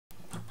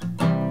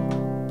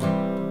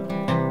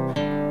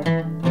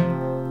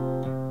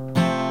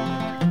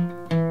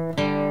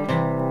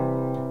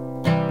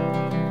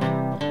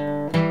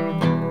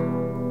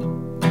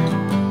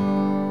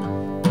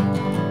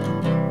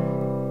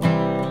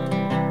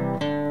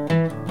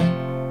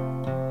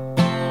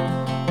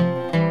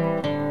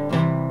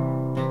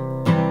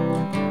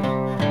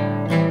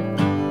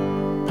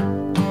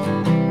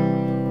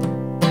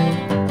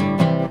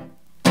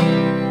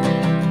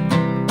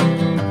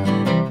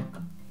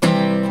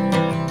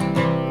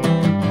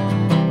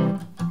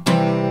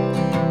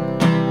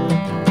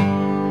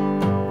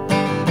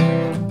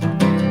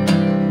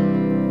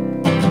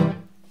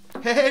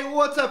Hey,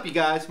 what's up you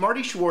guys?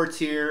 Marty Schwartz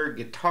here,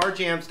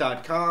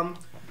 GuitarJams.com.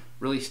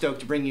 Really stoked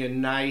to bring you a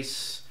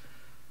nice,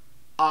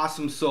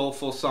 awesome,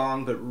 soulful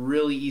song, but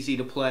really easy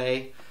to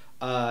play.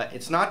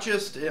 It's not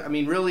just,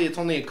 really it's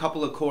only a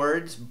couple of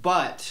chords,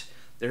 but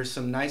there's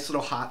some nice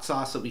little hot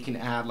sauce that we can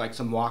add, like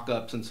some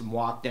walk-ups and some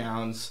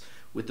walk-downs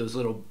with those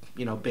little,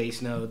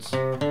 bass notes,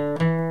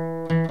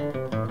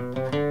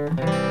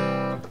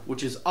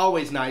 which is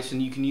always nice,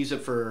 and you can use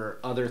it for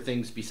other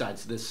things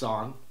besides this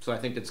song, so I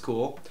think it's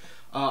cool.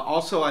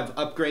 Also, I've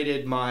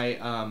upgraded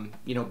my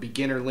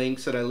beginner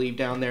links that I leave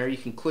down there. You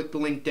can click the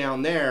link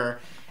down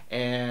there,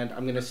 and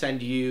I'm going to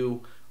send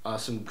you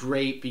some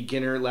great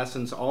beginner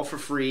lessons, all for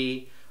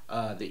free.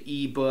 The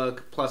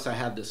ebook, plus I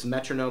have this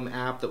metronome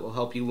app that will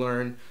help you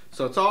learn.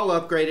 So it's all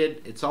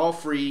upgraded, it's all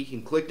free. You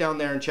can click down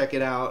there and check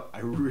it out. I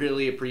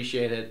really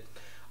appreciate it.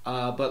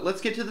 But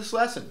let's get to this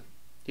lesson.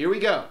 Here we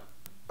go.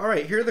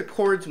 Alright, here are the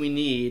chords we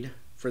need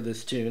for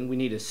this tune. We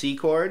need a C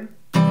chord,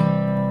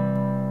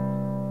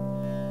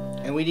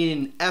 and we need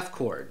an F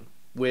chord,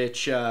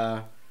 which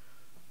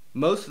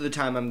most of the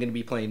time I'm going to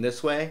be playing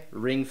this way.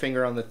 Ring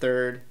finger on the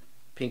third,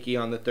 pinky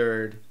on the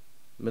third,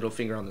 middle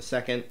finger on the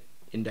second,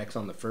 index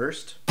on the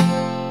first. So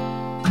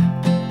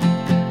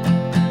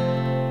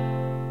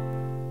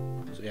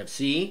we have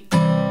C.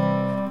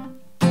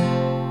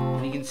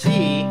 And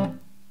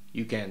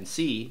you can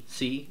see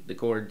C, the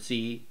chord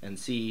C, and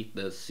C,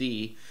 the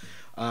C.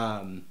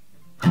 And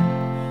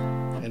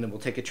then we'll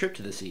take a trip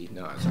to the C.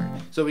 No, I'm sorry.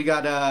 So we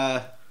got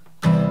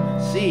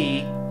C,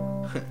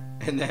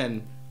 and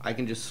then I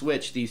can just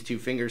switch these two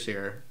fingers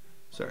here.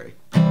 Sorry.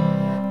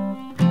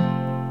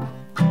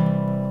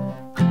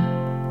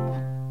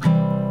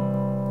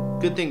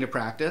 Good thing to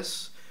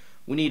practice.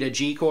 We need a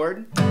G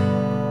chord.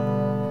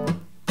 A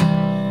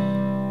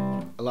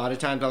lot of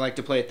times I like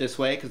to play it this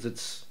way because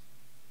it's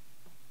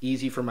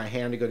easy for my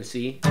hand to go to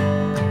C.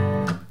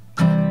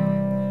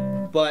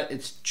 But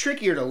it's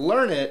trickier to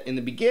learn it in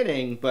the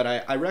beginning, but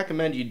I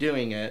recommend you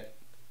doing it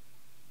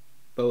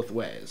both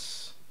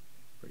ways.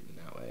 Or even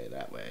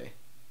that way,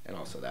 and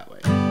also that way.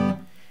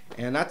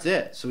 And that's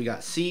it. So we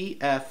got C,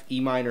 F, E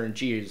minor, and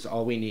G is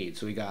all we need.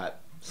 So we got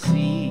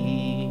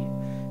C,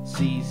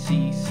 C,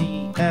 C,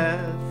 C,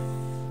 F,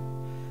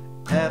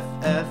 F,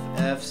 F,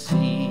 F,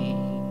 C,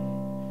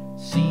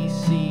 C,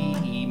 C,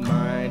 E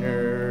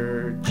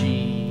minor,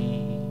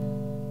 G,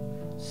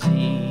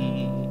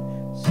 C,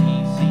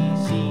 C, C,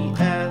 C,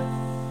 F,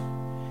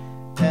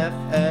 F,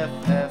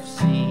 F, F,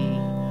 C,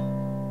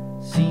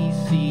 C,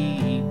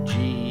 C,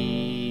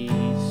 G,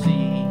 C.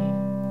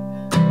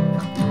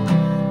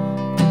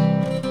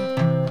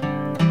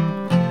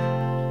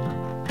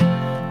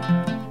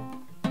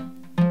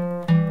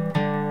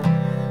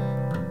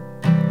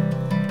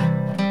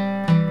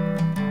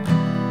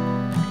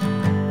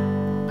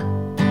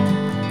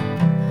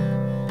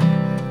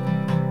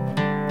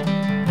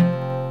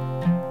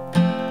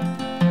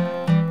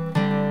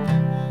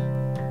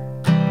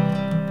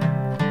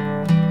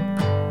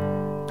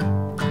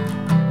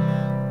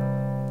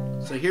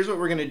 So here's what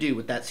we're going to do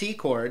with that C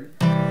chord,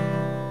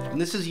 and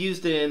this is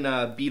used in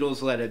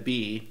Beatles' Let It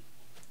Be,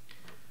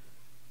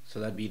 so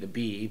that'd be the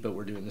B, but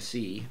we're doing the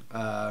C.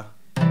 Play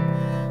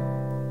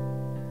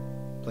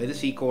the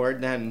C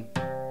chord, then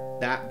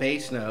that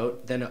bass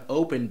note, then an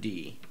open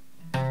D,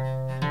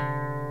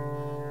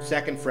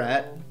 second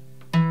fret,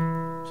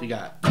 so you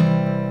got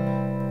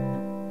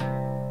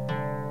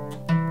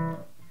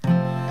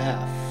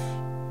F,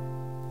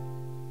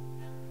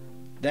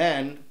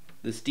 then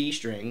this D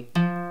string,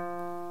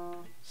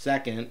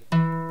 second,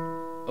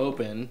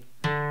 open,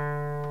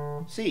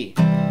 C.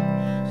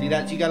 See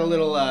that? So you got a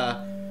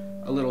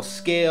little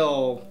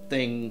scale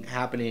thing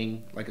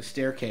happening, like a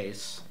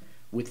staircase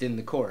within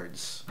the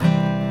chords.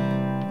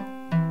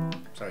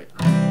 Sorry.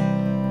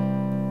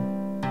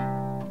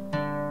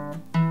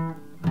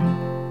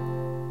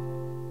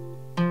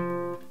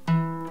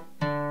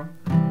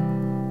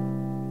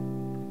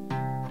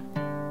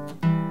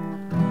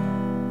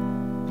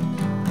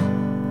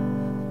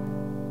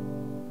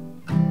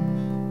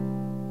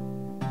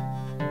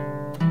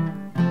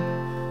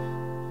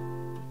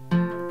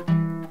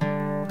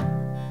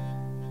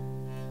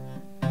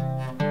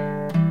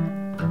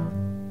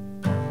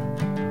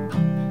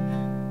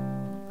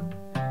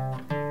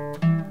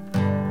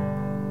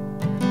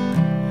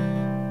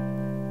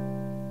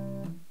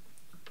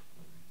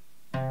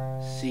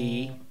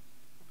 C,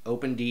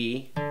 open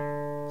D,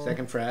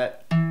 second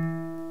fret,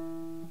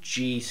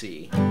 G,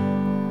 C. So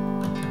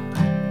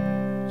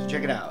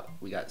check it out.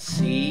 We got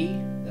C,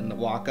 then the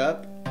walk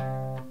up,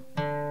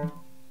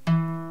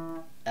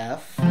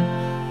 F,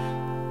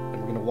 then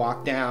we're going to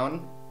walk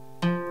down,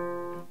 then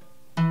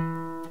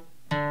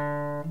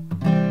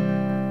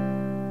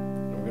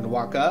we're going to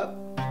walk up,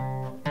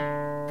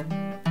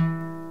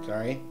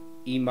 sorry,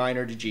 E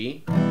minor to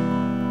G,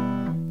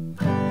 then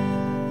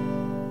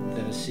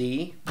a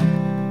C,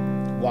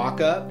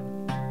 walk up,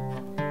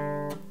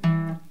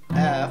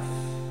 F,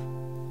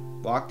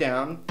 walk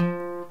down,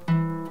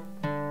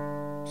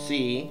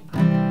 C,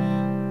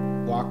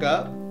 walk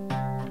up,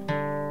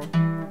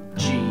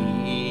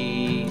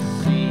 G,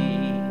 C,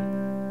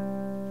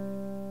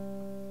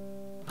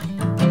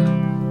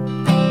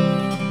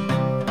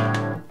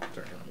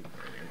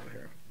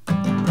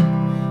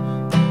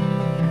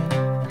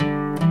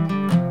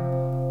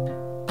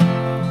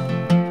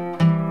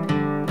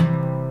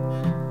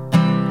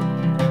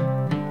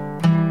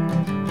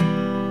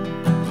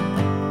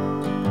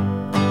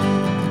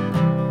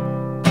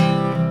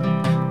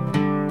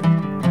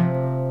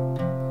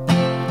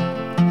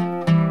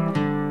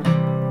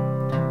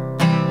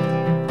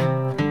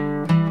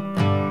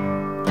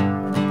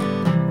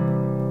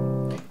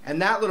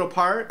 that little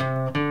part,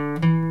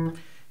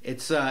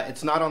 it's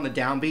not on the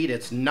downbeat.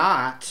 It's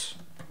not.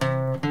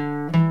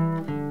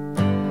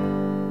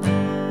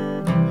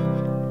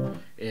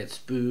 It's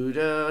boo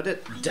da da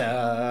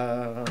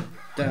da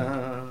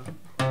da.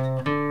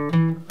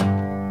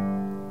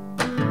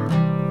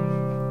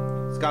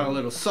 It's got a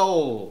little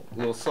soul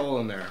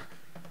in there.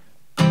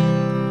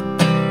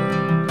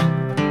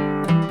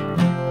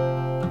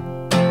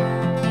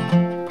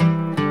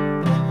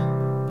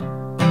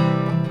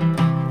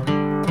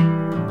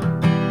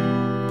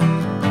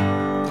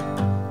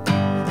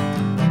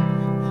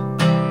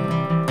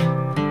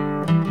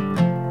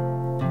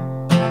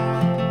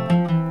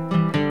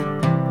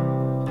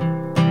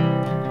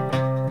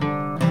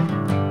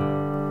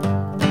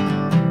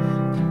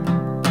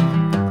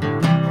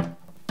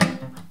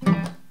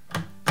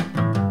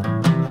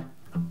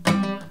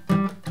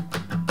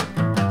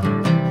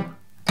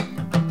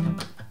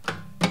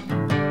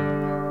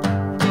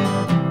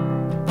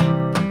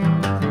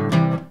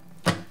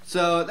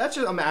 So that's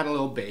just, I'm adding a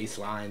little bass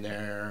line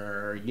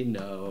there, you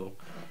know.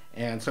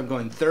 And so I'm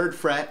going 3rd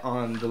fret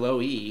on the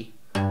low E,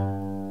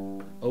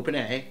 open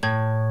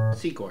A,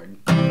 C chord.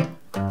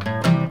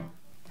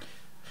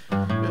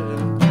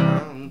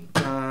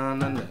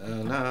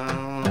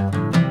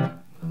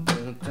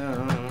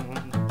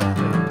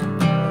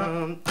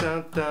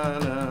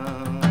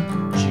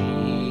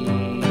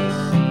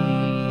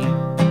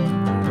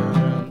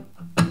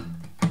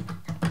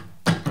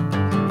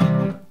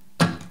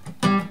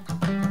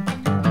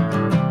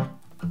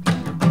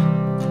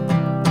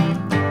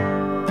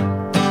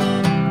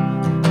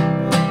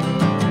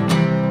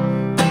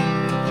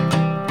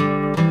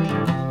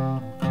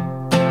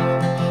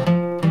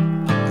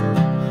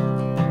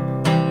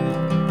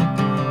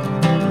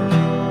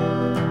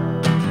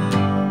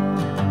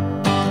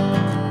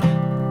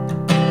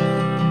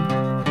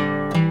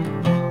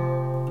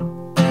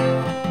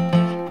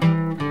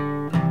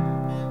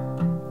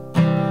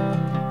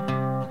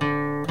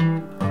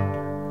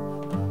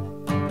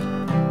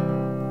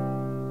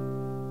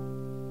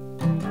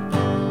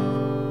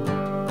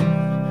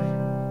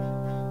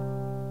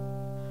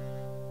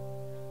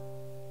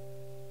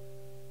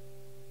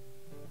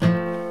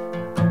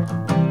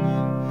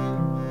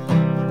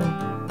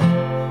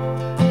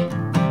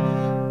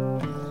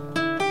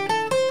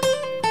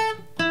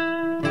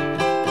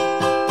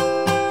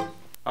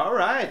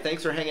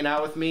 Thanks for hanging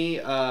out with me.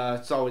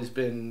 It's always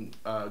been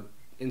an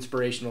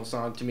inspirational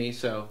song to me,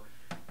 so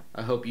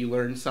I hope you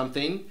learned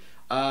something.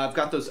 I've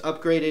got those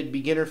upgraded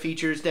beginner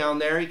features down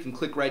there. You can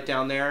click right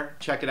down there.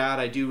 Check it out.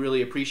 I do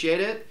really appreciate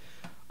it.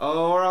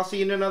 Or I'll see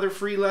you in another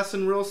free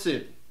lesson real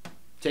soon.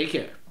 Take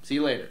care. See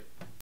you later.